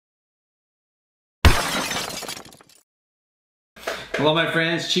Hello my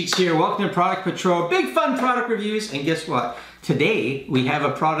friends, Cheeks here. Welcome to Product Patrol. Big fun product reviews, and guess what? Today we have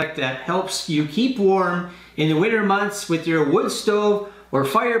a product that helps you keep warm in the winter months with your wood stove or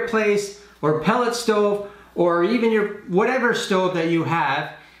fireplace or pellet stove or even your whatever stove that you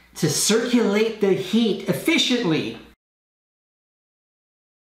have to circulate the heat efficiently.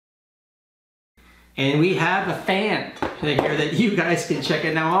 And we have a fan here that you guys can check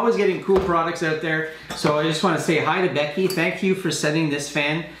out. Now, I'm always getting cool products out there, so I just want to say hi to Becky. Thank you for sending this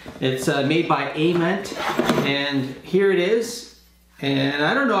fan. It's made by Aiment, and here it is. And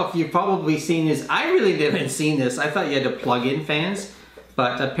I don't know if you've probably seen this. I really didn't see this. I thought you had to plug in fans,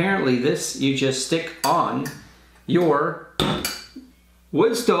 but apparently this you just stick on your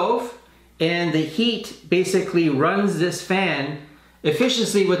wood stove, and the heat basically runs this fan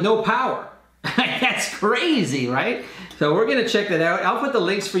efficiently with no power. That's crazy, right? So we're gonna check that out. I'll put the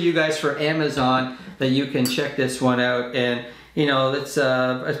links for you guys for Amazon that you can check this one out. And you know, it's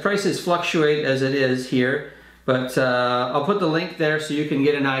as prices fluctuate as it is here, but I'll put the link there so you can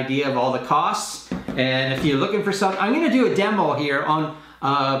get an idea of all the costs. And if you're looking for something, I'm gonna do a demo here on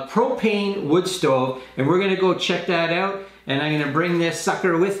propane wood stove, and we're gonna go check that out. And I'm gonna bring this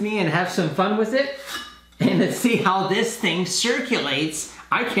sucker with me and have some fun with it, and let's see how this thing circulates.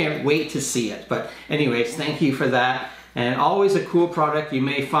 I can't wait to see it. But anyways, thank you for that. And always a cool product you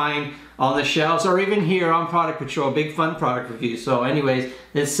may find on the shelves or even here on Product Patrol. Big fun product review. So anyways,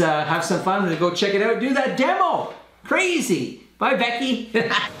 let's have some fun. Let's go check it out. Do that demo. Crazy. Bye, Becky.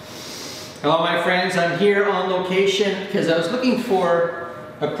 Hello, my friends. I'm here on location because I was looking for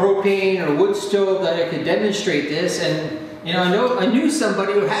a propane or wood stove that I could demonstrate this. And you know, I knew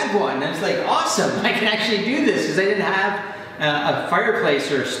somebody who had one. And I was like, awesome. I can actually do this because I didn't have a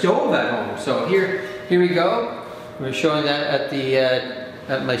fireplace or a stove at home. So here we go. We're showing that at the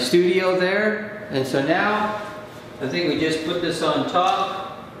at my studio there. And so now I think we just put this on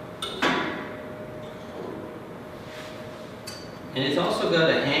top. And it's also got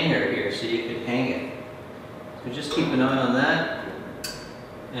a hanger here so you can hang it. So just keep an eye on that.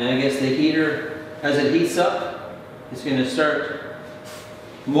 And I guess the heater, as it heats up, it's going to start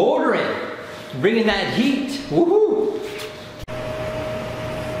motoring, bringing that heat. Woohoo!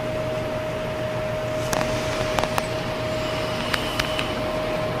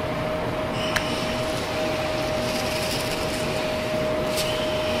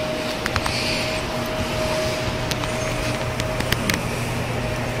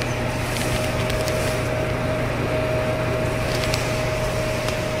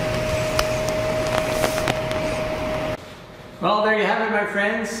 Well, there you have it, my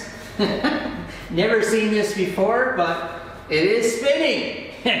friends. Never seen this before, but it is spinning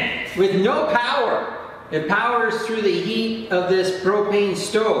with no power. It powers through the heat of this propane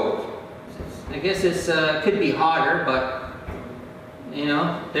stove. I guess this could be hotter, but you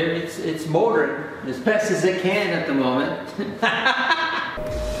know, it's motoring as best as it can at the moment.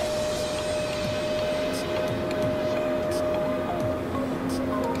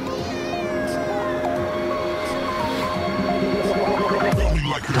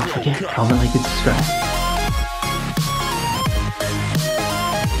 Don't forget, comment, like, and subscribe.